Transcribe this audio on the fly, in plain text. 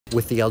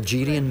With the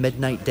Algerian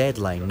midnight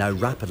deadline now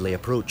rapidly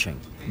approaching,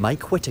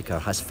 Mike Whittaker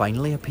has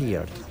finally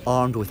appeared,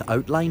 armed with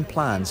outline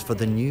plans for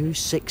the new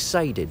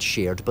six-sided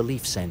shared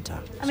belief centre.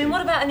 I mean,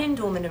 what about an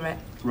indoor minaret?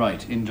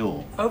 Right,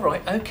 indoor. Oh,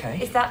 right, okay.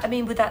 Is that,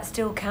 would that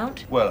still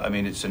count? Well, I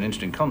mean, it's an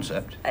interesting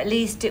concept. At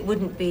least it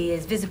wouldn't be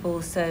as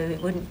visible, so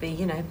it wouldn't be,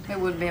 It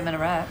wouldn't be a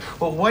minaret.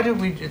 Well, why don't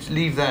we just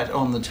leave that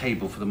on the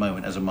table for the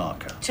moment as a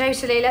marker?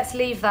 Totally, let's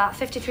leave that.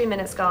 53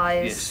 minutes,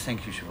 guys. Yes,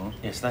 thank you, Siobhan.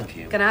 Yes, thank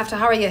you. Gonna have to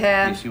hurry you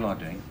here. Yes, you are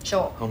doing.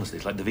 Sure. Honestly,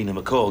 it's like Davina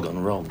McCall gone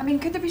wrong. I mean,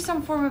 could there be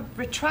some form of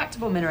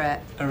retractable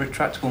minaret? A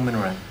retractable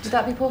minaret. Would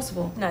that be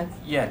possible? No.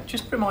 Yeah,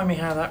 just remind me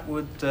how that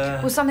would...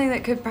 Well, something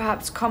that could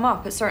perhaps come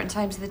up at certain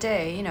times of the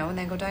day, and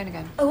then go down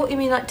again. Oh, what, you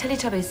mean like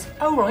Teletubbies?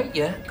 Oh, right,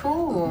 yeah.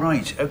 Cool.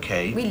 Right,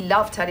 okay. We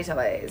love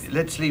Teletubbies.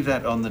 Let's leave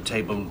that on the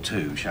table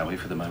too, shall we,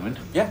 for the moment?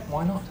 Yeah,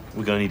 why not?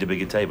 We're going to need a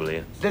bigger table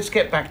here. Let's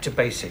get back to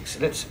basics.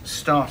 Let's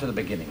start at the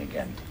beginning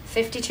again.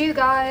 52,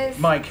 guys.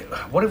 Mike,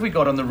 what have we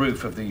got on the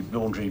roof of the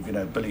laundry,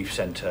 belief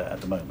centre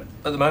at the moment?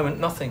 At the moment,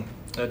 nothing.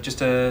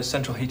 Just a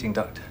central heating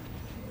duct.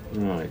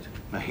 Right.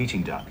 A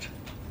heating duct.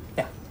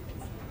 Yeah.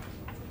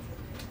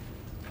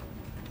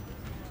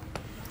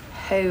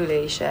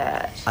 Holy shit.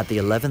 At the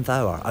 11th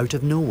hour, out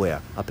of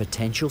nowhere, a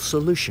potential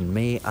solution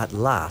may at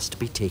last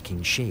be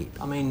taking shape.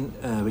 I mean,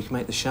 we can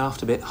make the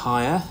shaft a bit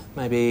higher,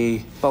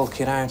 maybe bulk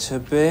it out a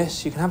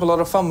bit. You can have a lot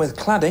of fun with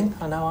cladding.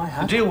 I know I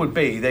have. The deal would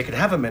be they could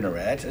have a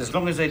minaret as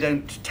long as they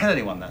don't tell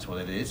anyone that's what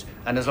it is,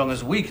 and as long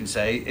as we can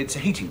say it's a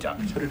heating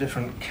duct. Put a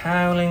different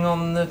cowling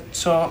on the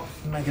top,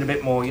 make it a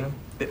bit more,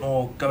 bit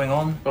more going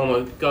on.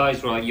 Oh my,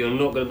 guys, right, you're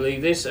not going to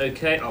believe this,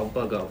 okay? Oh,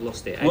 bugger, I've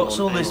lost it. Hang What's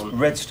on, all hang this on.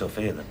 red stuff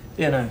here, then?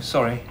 Yeah, no,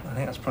 sorry. I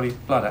think that's probably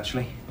blood,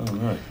 actually. Oh,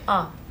 right.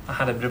 Ah. I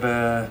had a bit of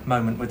a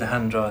moment with the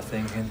hand dryer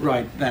thing.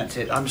 Right, that's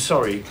it. I'm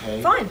sorry,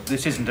 Kay. Fine.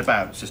 This isn't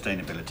about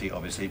sustainability,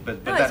 obviously,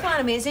 but No, that... it's fine.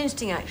 I mean, it's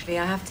interesting, actually.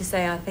 I have to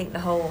say, I think the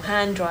whole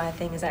hand dryer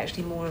thing is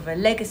actually more of a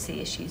legacy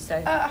issue, so...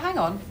 Hang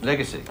on.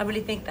 Legacy. I really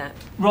think that.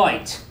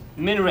 Right.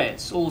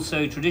 Minarets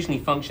also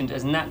traditionally functioned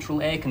as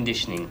natural air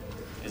conditioning.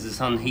 As the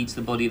sun heats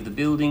the body of the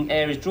building,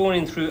 air is drawn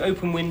in through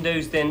open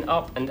windows, then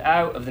up and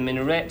out of the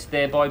minaret,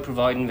 thereby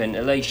providing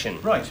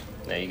ventilation. Right.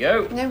 There you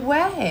go. No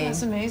way.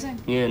 That's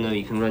amazing. Yeah, no,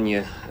 you can run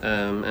your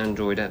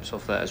Android apps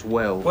off that as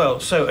well. Well,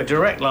 so a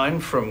direct line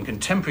from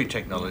contemporary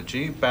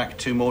technology back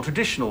to more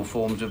traditional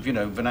forms of,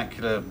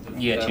 vernacular...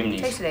 Yeah,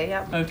 chimneys. Totally,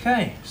 yeah.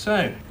 Okay,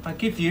 so I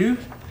give you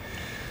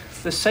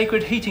the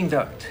sacred heating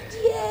duct.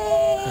 Yay!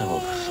 Oh,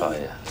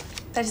 fire.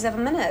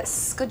 37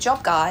 minutes. Good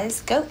job,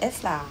 guys. Go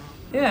Islam.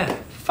 Yeah,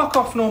 fuck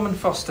off, Norman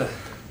Foster.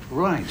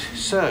 Right,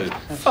 so...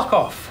 Fuck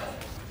off.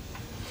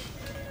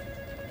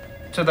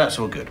 So that's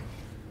all good.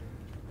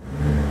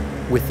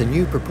 With the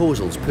new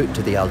proposals put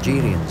to the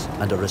Algerians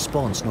and a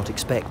response not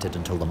expected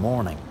until the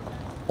morning,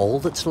 all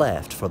that's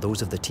left for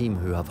those of the team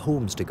who have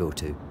homes to go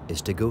to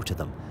is to go to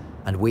them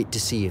and wait to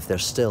see if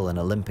there's still an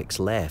Olympics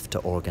left to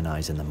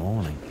organise in the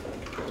morning.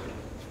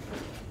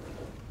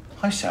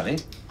 Hi, Sally.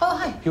 Oh,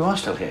 hi. You are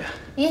still here?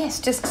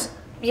 Yes,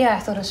 I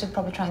thought I should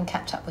probably try and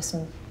catch up with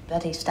some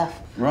bloody stuff.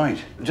 Right.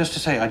 Just to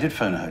say, I did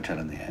phone a hotel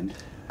in the end.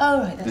 Oh,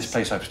 right, that's... This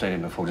place I've stayed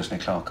in before, just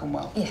near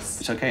Clerkenwell. Yes.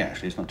 It's okay,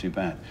 actually. It's not too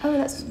bad. Oh,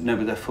 that's... No,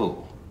 but they're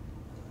full.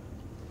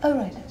 Oh,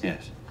 right.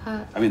 Yes.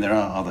 I mean, there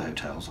are other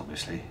hotels,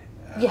 obviously.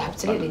 Yeah,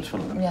 absolutely. London's full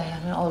of them.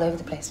 Yeah, all over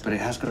the place. But it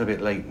has got a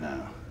bit late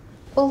now.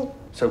 Well...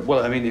 So,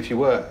 well, I mean, if you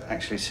were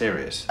actually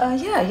serious... yeah.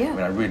 I mean,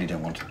 I really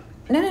don't want to...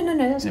 No,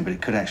 that's... But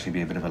it could actually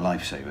be a bit of a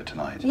lifesaver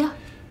tonight. Yeah.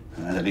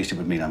 And at least it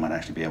would mean I might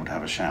actually be able to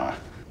have a shower.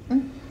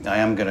 I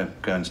am going to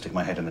go and stick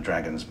my head in the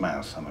dragon's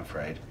mouth, I'm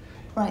afraid.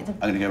 Right, I'm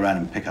going to go around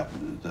and pick up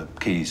the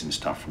keys and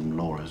stuff from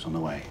Laura's on the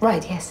way.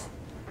 Right, yes.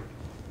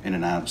 In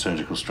and out,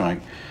 surgical strike.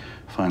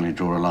 Finally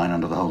draw a line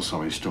under the whole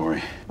sorry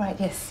story. Right,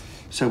 yes.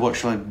 So what,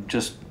 shall I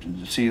just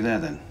see you there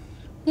then?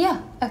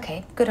 Yeah,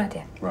 okay, good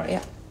idea. Right.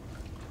 Yeah.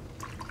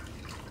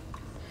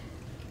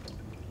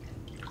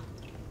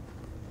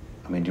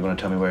 I mean, do you want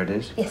to tell me where it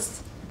is?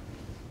 Yes.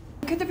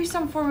 Could there be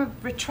some form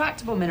of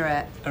retractable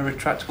minaret? A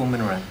retractable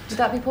minaret. Would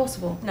that be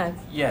possible? No.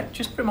 Yeah,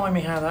 just remind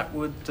me how that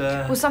would...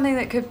 Well, something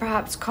that could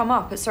perhaps come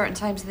up at certain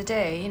times of the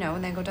day,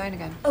 and then go down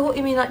again. Oh, what,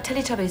 you mean like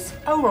Teletubbies?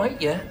 Oh,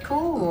 right, yeah.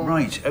 Cool.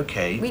 Right,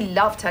 okay. We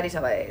love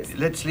Teletubbies.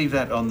 Let's leave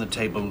that on the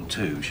table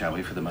too, shall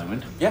we, for the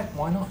moment? Yeah,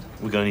 why not?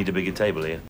 We're going to need a bigger table here.